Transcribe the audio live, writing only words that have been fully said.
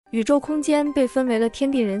宇宙空间被分为了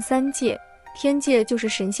天地人三界，天界就是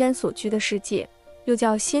神仙所居的世界，又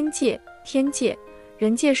叫仙界、天界；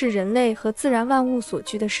人界是人类和自然万物所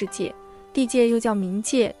居的世界，地界又叫冥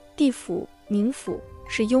界、地府、冥府，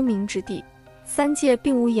是幽冥之地。三界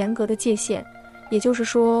并无严格的界限，也就是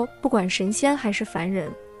说，不管神仙还是凡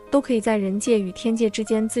人，都可以在人界与天界之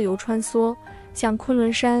间自由穿梭。像昆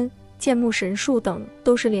仑山、剑木神树等，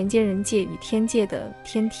都是连接人界与天界的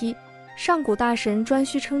天梯。上古大神颛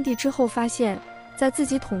顼称帝之后，发现在自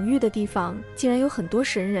己统御的地方竟然有很多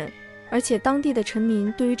神人，而且当地的臣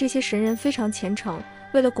民对于这些神人非常虔诚。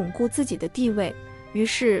为了巩固自己的地位，于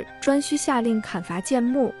是颛顼下令砍伐剑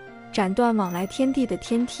木，斩断往来天地的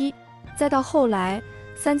天梯。再到后来，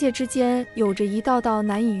三界之间有着一道道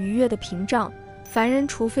难以逾越的屏障，凡人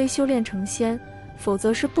除非修炼成仙，否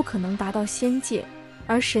则是不可能达到仙界。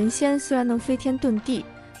而神仙虽然能飞天遁地，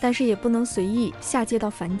但是也不能随意下界到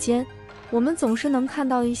凡间。我们总是能看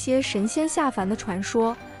到一些神仙下凡的传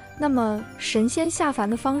说，那么神仙下凡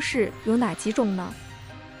的方式有哪几种呢？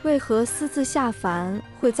为何私自下凡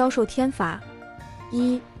会遭受天罚？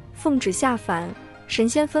一、奉旨下凡。神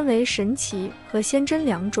仙分为神奇和仙真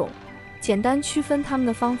两种，简单区分他们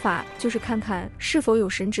的方法就是看看是否有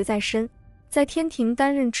神职在身。在天庭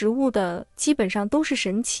担任职务的基本上都是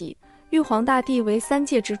神奇。玉皇大帝为三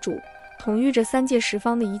界之主，统御着三界十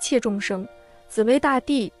方的一切众生。紫薇大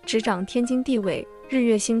帝执掌天经地纬、日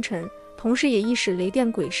月星辰，同时也亦是雷电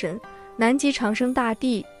鬼神。南极长生大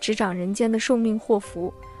帝执掌人间的寿命祸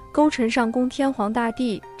福。勾陈上宫天皇大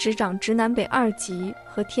帝执掌直南北二极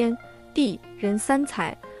和天、地、人三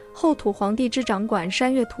才。后土皇帝之掌管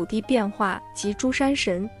山岳土地变化及诸山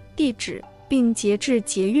神、地质，并节制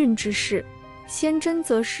节运之事。仙真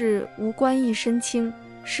则是无官一身轻，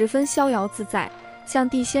十分逍遥自在，像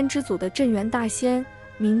地仙之祖的镇元大仙、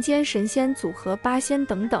民间神仙组合八仙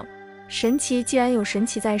等等。神奇既然有神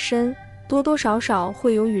奇在身，多多少少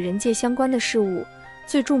会有与人界相关的事物，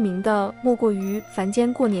最著名的莫过于凡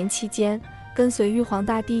间过年期间跟随玉皇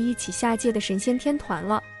大帝一起下界的神仙天团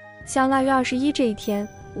了。像腊月21这一天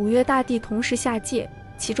，5月大帝同时下界，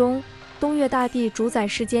其中东岳大帝主宰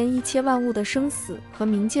世间一切万物的生死和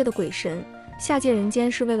冥界的鬼神，下界人间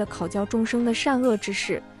是为了考教众生的善恶之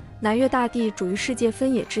事。南岳大帝主于世界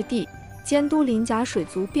分野之地，监督鳞甲水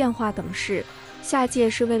族变化等事，下界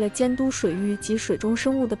是为了监督水域及水中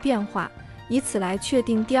生物的变化，以此来确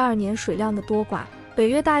定第二年水量的多寡。北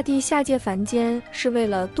岳大帝下界凡间是为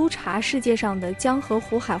了督察世界上的江河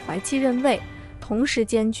湖海怀气任位，同时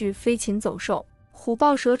兼具飞禽走兽、虎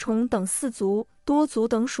豹蛇虫等四足、多足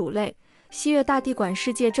等属类。西岳大帝管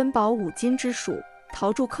世界珍宝五金之属、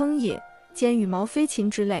陶铸坑野、兼羽毛飞禽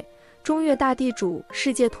之类。中岳大帝主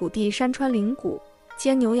世界土地山川林谷，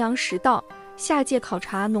兼牛羊食道，下界考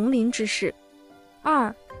察农林之事。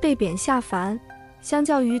二、被贬下凡。相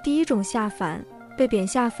较于第一种下凡，被贬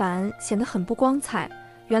下凡显得很不光彩。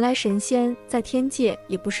原来神仙在天界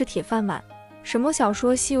也不是铁饭碗。神魔小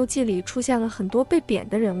说《西游记》里出现了很多被贬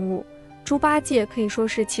的人物，猪八戒可以说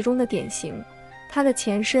是其中的典型。他的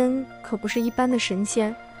前身可不是一般的神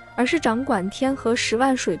仙，而是掌管天河10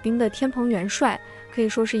万水兵的天蓬元帅，可以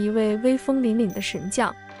说是一位威风凛凛的神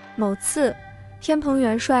将。某次，天蓬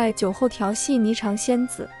元帅酒后调戏霓裳仙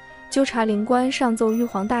子，纠察灵官上奏玉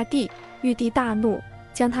皇大帝，玉帝大怒，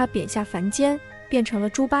将他贬下凡间，变成了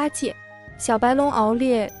猪八戒。小白龙敖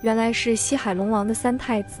烈原来是西海龙王的三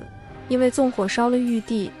太子，因为纵火烧了玉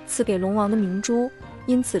帝赐给龙王的明珠，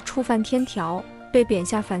因此触犯天条，被贬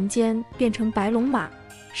下凡间，变成白龙马。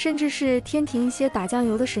甚至是天庭一些打酱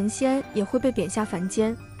油的神仙也会被贬下凡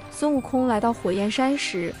间。孙悟空来到火焰山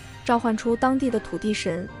时，召唤出当地的土地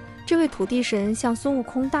神，这位土地神向孙悟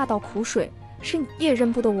空大倒苦水，是你也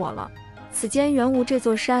认不得我了。此间原无这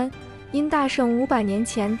座山，因大圣500年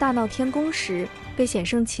前大闹天宫时被显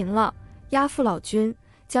圣擒了，押赴老君，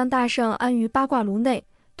将大圣安于八卦炉内，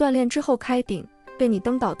锻炼之后开鼎，被你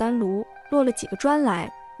登倒丹炉，落了几个砖来，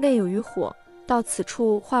内有余火，到此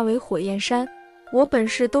处化为火焰山。我本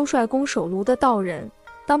是兜率宫守炉的道人，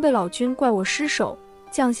当被老君怪我失手，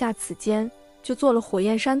降下此间，就做了火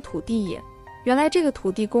焰山土地也。原来这个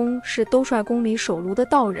土地公是兜率宫里守炉的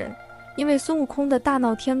道人，因为孙悟空的大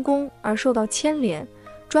闹天宫而受到牵连，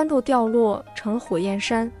砖头掉落成了火焰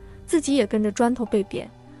山，自己也跟着砖头被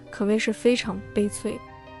贬，可谓是非常悲催。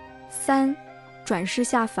三、转世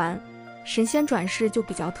下凡。神仙转世就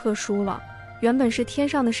比较特殊了，原本是天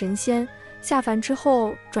上的神仙，下凡之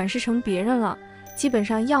后转世成别人了，基本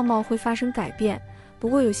上样貌会发生改变，不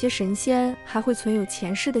过有些神仙还会存有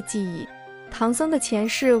前世的记忆。唐僧的前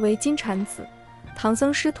世为金蝉子，唐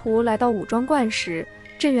僧师徒来到五庄观时，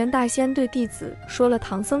镇元大仙对弟子说了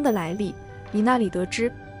唐僧的来历，你那里得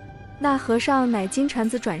知。那和尚乃金蝉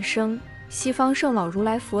子转生，西方圣老如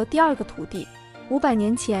来佛第二个徒弟。500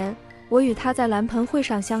年前，我与他在蓝盆会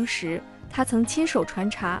上相识，他曾亲手传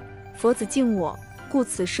茶，佛子敬我，故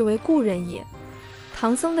此是为故人也。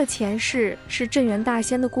唐僧的前世是镇元大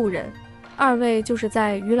仙的故人，二位就是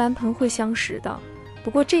在盂兰盆会相识的。不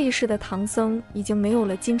过这一世的唐僧已经没有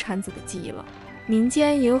了金蝉子的记忆了。民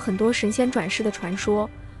间也有很多神仙转世的传说，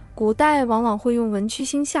古代往往会用文曲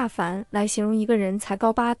星下凡来形容一个人才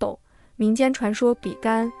高八斗。民间传说比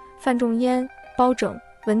干、范仲淹、包拯、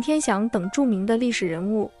文天祥等著名的历史人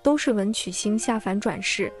物都是文曲星下凡转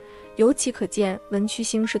世，由此可见文曲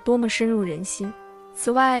星是多么深入人心。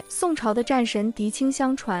此外，宋朝的战神狄青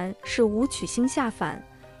相传是武曲星下凡，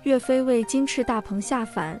岳飞为金翅大鹏下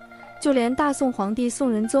凡，就连大宋皇帝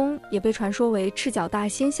宋仁宗也被传说为赤脚大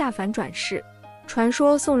仙下凡转世。传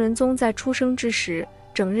说宋仁宗在出生之时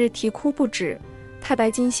整日啼哭不止，太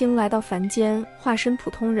白金星来到凡间，化身普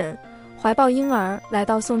通人，怀抱婴儿来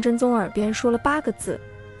到宋真宗耳边说了8个字，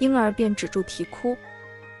婴儿便止住啼哭。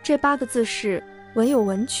这8个字是文有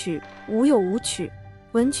文曲，武有武曲。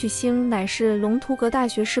文曲星乃是龙图阁大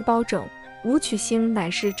学士包拯，武曲星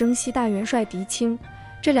乃是征西大元帅狄青，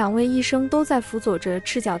这2位一生都在辅佐着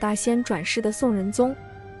赤脚大仙转世的宋仁宗。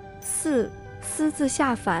4. 私自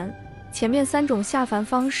下凡。前面3种下凡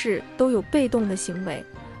方式都有被动的行为，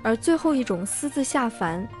而最后一种私自下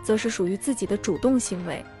凡则是属于自己的主动行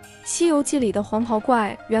为。西游记里的黄袍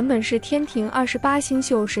怪原本是天庭28星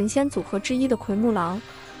宿神仙组合之一的奎木狼，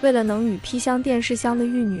为了能与披香殿释香的玉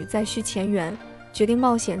女再续前缘，决定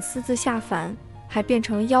冒险私自下凡，还变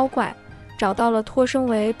成了妖怪，找到了托生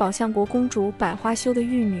为宝象国公主百花羞的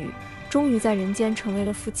玉女，终于在人间成为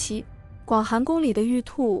了夫妻。广寒宫里的玉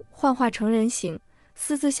兔幻化成人形，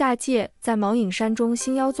私自下界，在毛影山中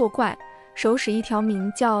兴妖作怪，手使一条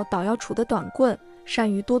名叫捣药杵的短棍，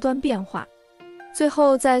善于多端变化。最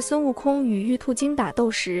后在孙悟空与玉兔精打斗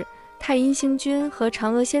时，太阴星君和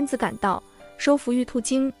嫦娥仙子赶到，收服玉兔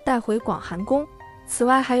精带回广寒宫。此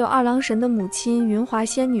外还有二郎神的母亲云华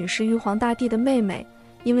仙女是玉皇大帝的妹妹，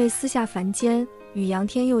因为私下凡间与杨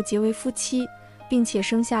天佑结为夫妻，并且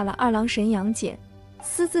生下了二郎神杨戬。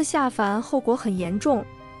私自下凡后果很严重，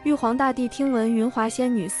玉皇大帝听闻云华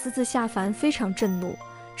仙女私自下凡非常震怒，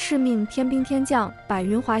敕命天兵天将把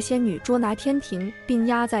云华仙女捉拿天庭，并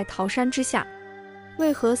压在桃山之下。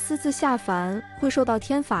为何私自下凡会受到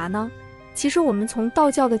天罚呢？其实我们从道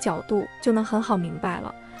教的角度就能很好明白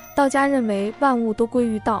了。道家认为万物都归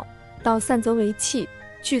于道，道散则为气，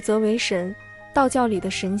聚则为神。道教里的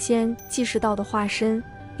神仙既是道的化身，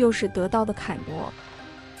又是得道的楷模。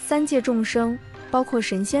3界众生，包括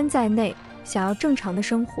神仙在内，想要正常的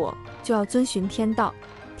生活，就要遵循天道。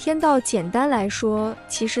天道简单来说，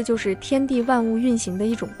其实就是天地万物运行的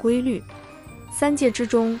一种规律。3界之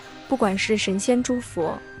中，不管是神仙诸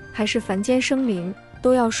佛，还是凡间生灵，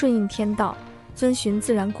都要顺应天道，遵循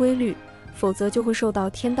自然规律，否则就会受到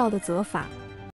天道的责罚。